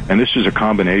 And this is a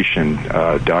combination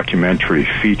documentary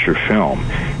feature film,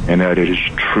 in that it is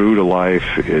true to life.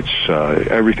 It's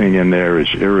everything in there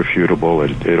is irrefutable.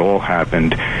 It all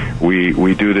happened.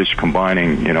 We do this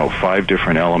combining 5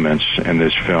 different elements in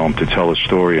this film to tell a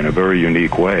story in a very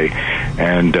unique way.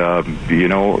 And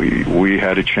we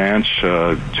had a chance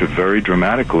to very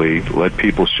dramatically let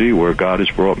people see where God has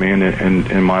brought me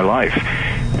in my life,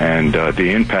 and the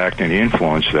impact and the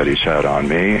influence that He's had on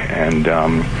me. And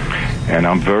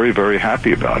I'm very, very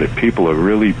happy about it. People are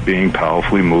really being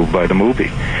powerfully moved by the movie.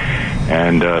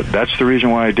 And that's the reason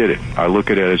why I did it. I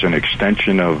look at it as an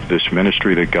extension of this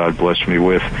ministry that God blessed me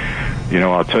with.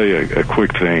 I'll tell you a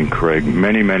quick thing, Craig.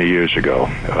 Many, many years ago,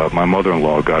 my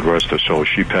mother-in-law, God rest her soul,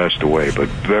 she passed away, but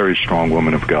very strong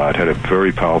woman of God, had a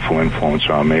very powerful influence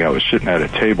on me. I was sitting at a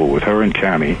table with her and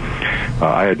Cammie.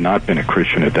 I had not been a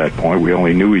Christian at that point. We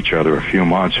only knew each other a few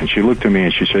months. And she looked at me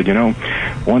and she said,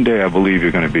 one day I believe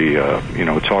you're going to be,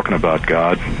 talking about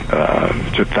God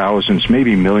to thousands,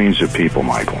 maybe millions of people,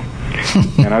 Michael.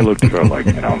 And I looked at her like,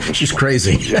 she's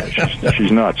crazy. Yeah,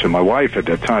 she's nuts. And my wife at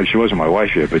that time, she wasn't my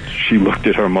wife yet, but she looked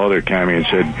at her mother, Cammie, and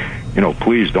said,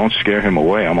 please don't scare him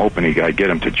away. I'm hoping I get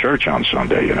him to church on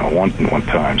Sunday, one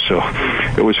time. So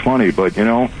it was funny, but,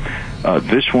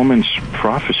 this woman's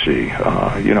prophecy,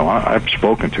 I've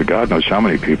spoken to God knows how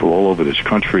many people all over this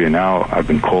country, and now I've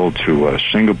been called to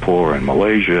Singapore and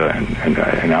Malaysia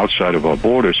and outside of our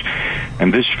borders.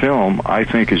 And this film, I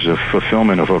think, is a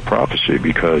fulfillment of a prophecy,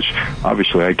 because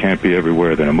obviously I can't be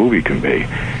everywhere that a movie can be.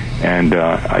 And,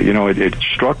 it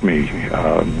struck me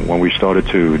when we started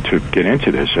to get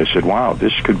into this. I said, wow,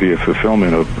 this could be a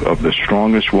fulfillment of the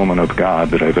strongest woman of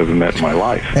God that I've ever met in my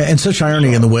life. And such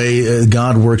irony in the way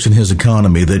God works in His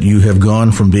economy, that you have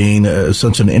gone from being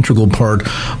such an integral part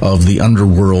of the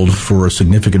underworld for a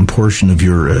significant portion of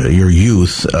your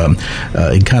youth,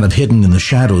 kind of hidden in the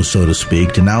shadows, so to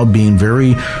speak, to now being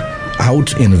very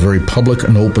out in a very public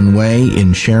and open way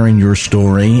in sharing your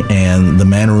story and the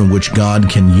manner in which God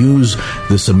can use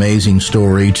this amazing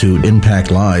story to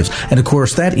impact lives. And of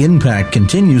course, that impact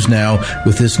continues now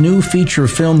with this new feature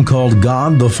film called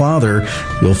God the Father.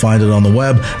 You'll find it on the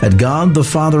web at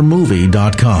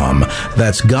GodTheFatherMovie.com.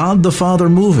 That's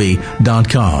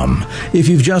GodTheFatherMovie.com. If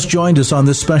you've just joined us on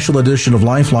this special edition of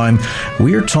Lifeline,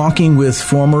 we're talking with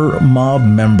former mob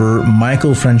member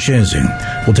Michael Francese.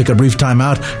 We'll take a brief time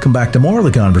out, come back to more of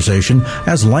the conversation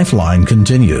as Lifeline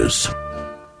continues.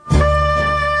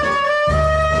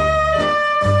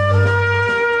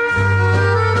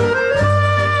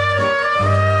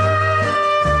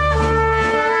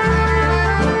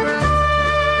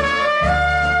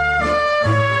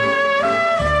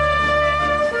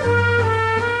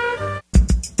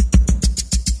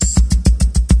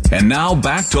 And now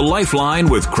back to Lifeline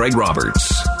with Craig Roberts.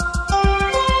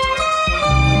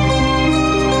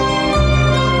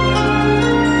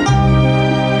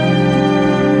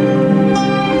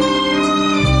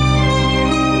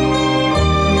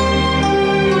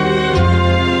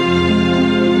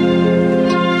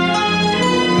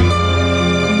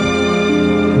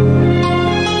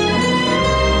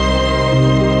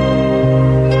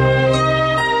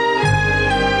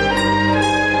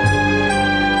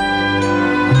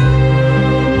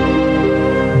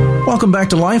 Welcome back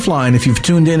to Lifeline. If you've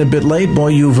tuned in a bit late, boy,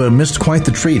 you've missed quite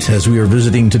the treat as we are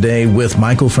visiting today with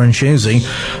Michael Francese.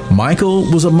 Michael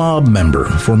was a mob member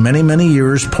for many, many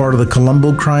years, part of the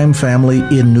Colombo crime family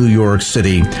in New York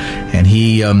City. And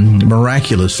he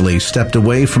miraculously stepped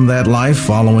away from that life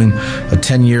following a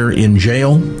 10-year in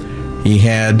jail. he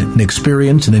had an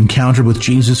experience, an encounter with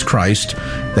Jesus Christ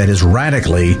that has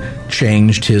radically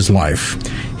changed his life.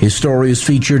 His story is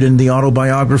featured in the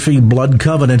autobiography Blood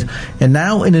Covenant, and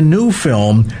now in a new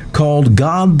film called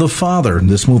God the Father.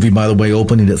 This movie, by the way,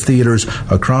 opening at theaters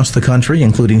across the country,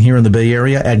 including here in the Bay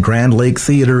Area at Grand Lake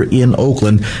Theater in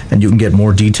Oakland, and you can get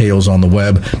more details on the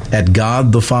web at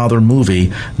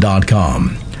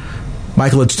godthefathermovie.com.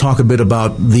 Michael, let's talk a bit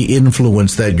about the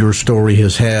influence that your story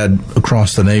has had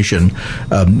across the nation.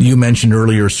 You mentioned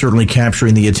earlier certainly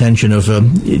capturing the attention of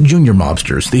junior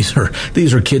mobsters.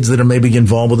 These are kids that are maybe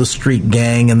involved with a street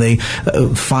gang, and they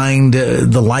find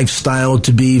the lifestyle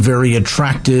to be very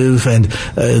attractive, and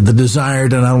the desire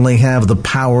to not only have the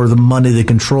power, the money, the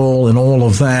control, and all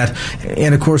of that.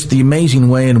 And, of course, the amazing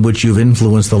way in which you've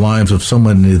influenced the lives of so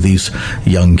many of these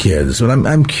young kids. But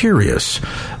I'm curious.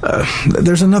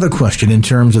 There's another question in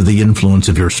terms of the influence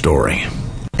of your story.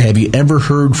 Have you ever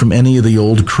heard from any of the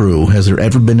old crew? Has there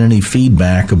ever been any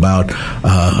feedback about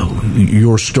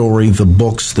your story, the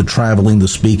books, the traveling, the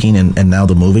speaking, and now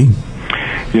the movie?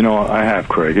 You know, I have,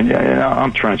 Craig, and yeah,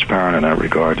 I'm transparent in that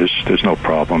regard. There's no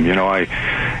problem.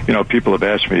 People have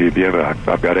asked me,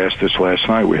 I've got asked this last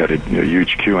night. We had a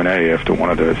huge Q&A after one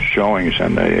of the showings,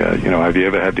 and they, have you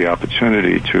ever had the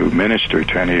opportunity to minister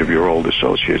to any of your old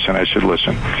associates? And I said,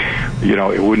 listen,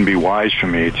 it wouldn't be wise for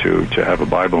me to have a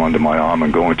Bible under my arm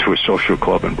and go into a social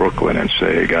club in Brooklyn and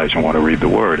say, hey, guys, I want to read the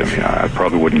Word. I mean, I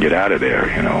probably wouldn't get out of there,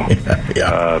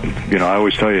 Yeah. I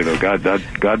always tell you, though, God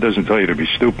doesn't tell you to be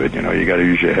stupid. You got to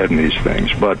use your head in these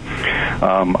things. But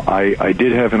I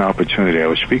did have an opportunity. I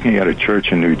was speaking at a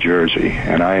church in New Jersey,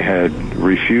 and I had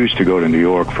refused to go to New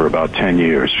York for about 10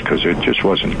 years because it just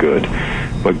wasn't good.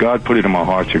 But God put it in my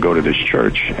heart to go to this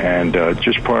church. And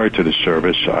just prior to the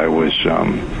service, I was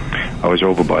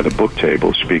over by the book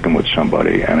table speaking with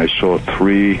somebody, and I saw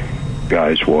 3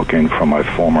 guys walk in from my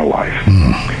former life.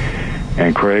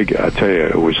 And Craig, I tell you,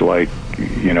 it was like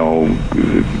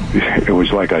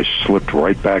I slipped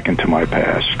right back into my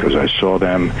past because I saw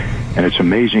them, and it's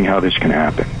amazing how this can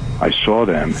happen. I saw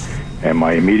them, and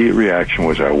my immediate reaction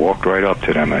was I walked right up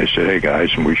to them, and I said, hey, guys,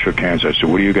 and we shook hands. I said,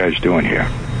 what are you guys doing here?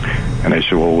 And they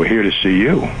said, well, we're here to see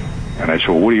you. And I said,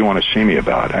 well, what do you want to see me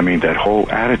about? I mean, that whole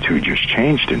attitude just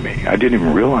changed in me. I didn't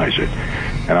even realize it.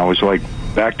 And I was like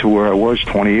back to where I was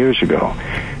 20 years ago.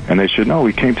 And they said, no,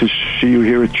 we came to see you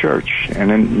here at church. And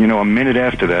then, a minute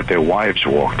after that, their wives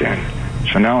walked in.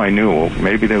 So now I knew, well,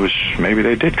 maybe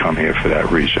they did come here for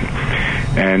that reason.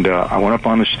 And I went up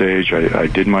on the stage. I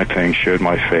did my thing, shared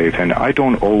my faith. And I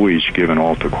don't always give an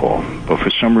altar call, but for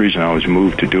some reason I was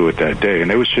moved to do it that day.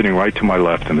 And they were sitting right to my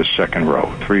left in the second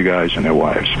row, 3 guys and their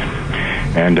wives.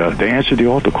 And they answered the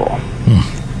altar call.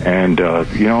 And,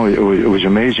 it was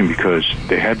amazing because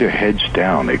they had their heads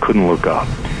down. They couldn't look up.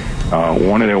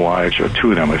 One of their wives, or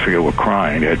 2 of them, I forget, were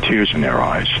crying. They had tears in their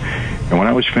eyes. And when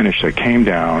I was finished, I came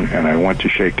down and I went to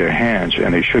shake their hands,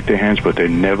 and they shook their hands, but they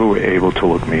never were able to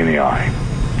look me in the eye.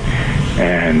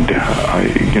 And,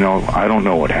 I don't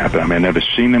know what happened. I mean, I've never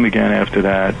seen them again after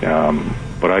that,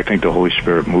 but I think the Holy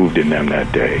Spirit moved in them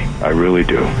that day. I really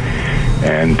do.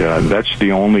 And that's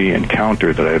the only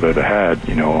encounter that I've ever had,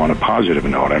 on a positive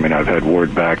note. I mean, I've had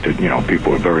word back that,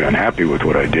 people are very unhappy with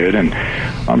what I did, and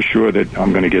I'm sure that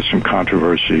I'm going to get some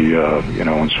controversy,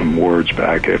 and some words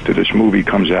back after this movie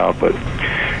comes out. But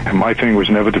my thing was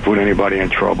never to put anybody in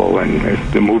trouble, and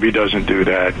the movie doesn't do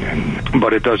that.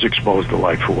 But it does expose the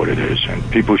life for what it is, and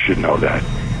people should know that.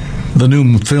 The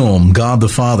new film, God the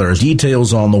Father.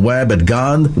 Details on the web at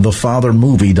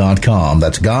godthefathermovie.com.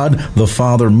 That's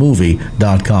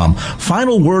godthefathermovie.com.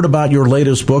 Final word about your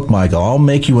latest book, Michael. I'll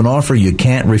make you an offer you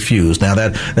can't refuse. Now,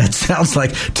 that sounds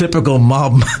like typical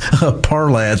mob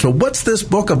parlance, but what's this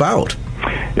book about?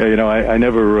 Yeah, I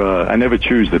never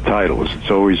choose the titles.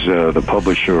 It's always the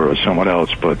publisher or someone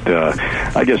else, but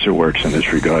I guess it works in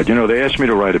this regard. They asked me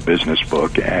to write a business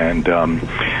book, and,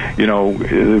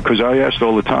 because I asked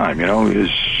all the time,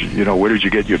 where did you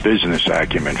get your business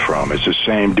acumen from? It's the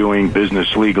same doing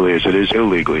business legally as it is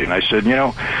illegally. And I said,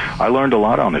 I learned a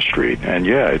lot on the street, and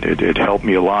it helped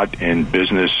me a lot in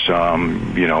business,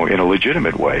 in a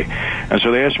legitimate way. And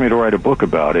so they asked me to write a book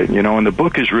about it, and the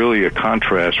book is really a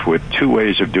contrast with 2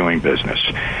 ways of doing business.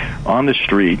 On the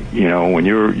street, when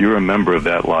you're a member of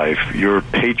that life, your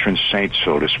patron saint,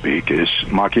 so to speak, is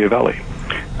Machiavelli.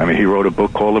 I mean, he wrote a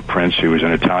book called The Prince. He was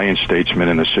an Italian statesman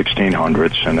in the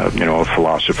 1600s and a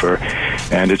philosopher.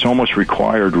 And it's almost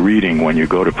required reading when you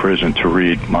go to prison to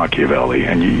read Machiavelli.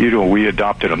 And we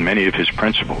adopted many of his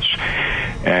principles.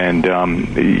 And,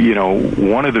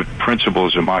 one of the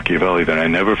principles of Machiavelli that I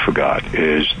never forgot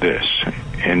is this.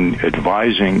 In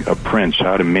advising a prince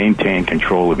how to maintain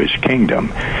control of his kingdom,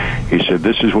 he said,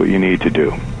 this is what you need to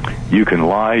do. You can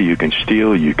lie, you can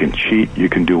steal, you can cheat, you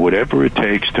can do whatever it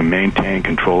takes to maintain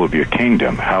control of your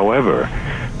kingdom. However,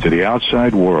 to the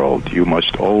outside world, you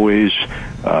must always,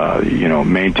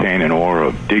 maintain an aura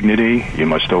of dignity. You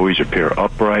must always appear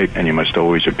upright, and you must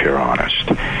always appear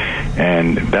honest.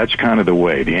 And that's kind of the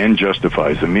way. The end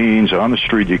justifies the means. On the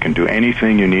street, you can do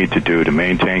anything you need to do to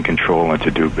maintain control and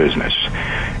to do business.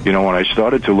 When I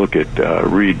started to look at,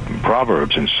 read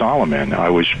Proverbs and Solomon, I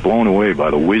was blown away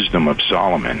by the wisdom of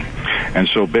Solomon. And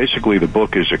so basically the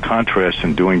book is a contrast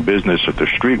in doing business at the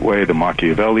street way, the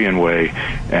Machiavellian way,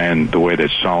 and the way that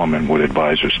Solomon would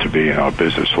advise us to be in our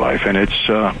business life. And it's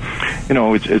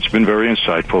been very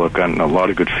insightful. I've gotten a lot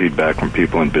of good feedback from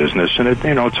people in business, and it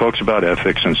talks about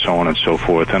ethics and so on and so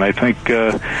forth. And I think,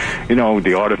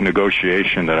 the art of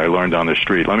negotiation that I learned on the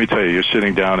street. Let me tell you, you're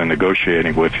sitting down and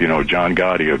negotiating with, John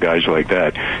Gotti or guys like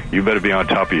that. You better be on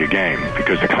top of your game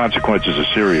because the consequences are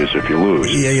serious if you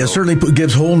lose. Yeah, certainly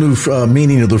gives whole new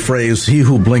meaning to the phrase, he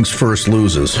who blinks first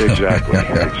loses. Exactly.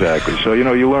 So,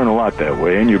 you learn a lot that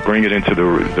way, and you bring it into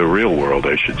the real world,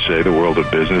 I should say, the world of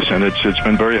business, and it's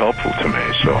been very helpful to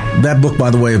me. So that book, by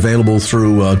the way, available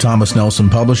through Thomas Nelson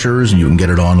Publishers, and you can get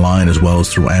it online as well as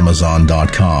through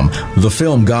Amazon.com. The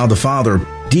film, God the Father,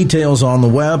 details on the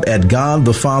web at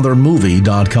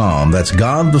GodTheFatherMovie.com. That's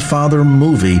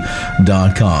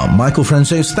GodTheFatherMovie.com. Michael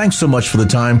Franzese, thanks so much for the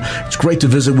time. It's great to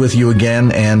visit with you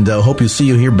again, and hope to see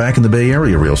you here back in the Bay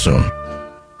Area real soon.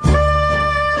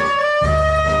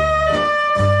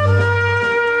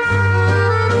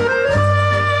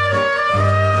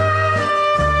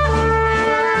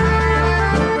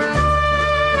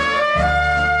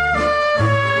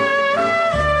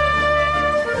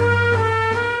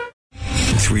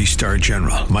 Three-star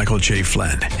General Michael J.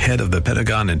 Flynn, head of the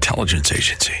Pentagon Intelligence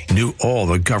Agency, knew all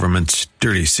the government's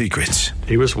dirty secrets.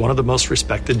 He was one of the most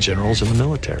respected generals in the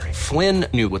military. Flynn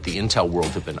knew what the intel world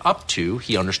had been up to.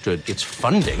 He understood its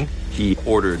funding. He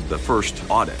ordered the first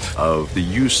audit of the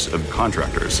use of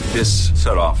contractors. This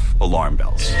set off alarm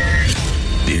bells.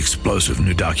 The explosive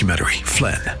new documentary,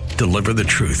 Flynn, Deliver the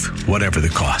Truth, Whatever the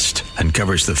Cost,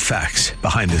 uncovers the facts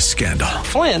behind this scandal.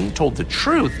 Flynn told the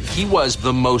truth. He was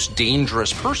the most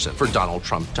dangerous person for Donald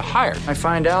Trump to hire. I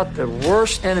find out the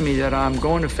worst enemy that I'm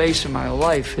going to face in my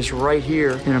life is right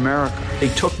here in America. They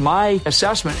took my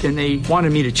assessment and they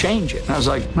wanted me to change it. And I was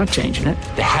like, I'm not changing it.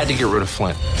 They had to get rid of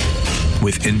Flynn.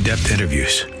 With in-depth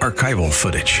interviews, archival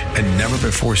footage, and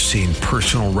never-before-seen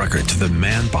personal records of the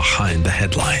man behind the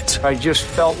headlines. I just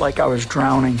felt like I was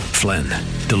drowning. Flynn,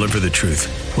 Deliver the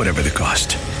Truth, Whatever the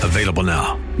Cost. Available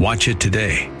now. Watch it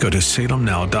today. Go to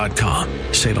salemnow.com.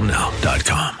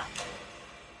 salemnow.com.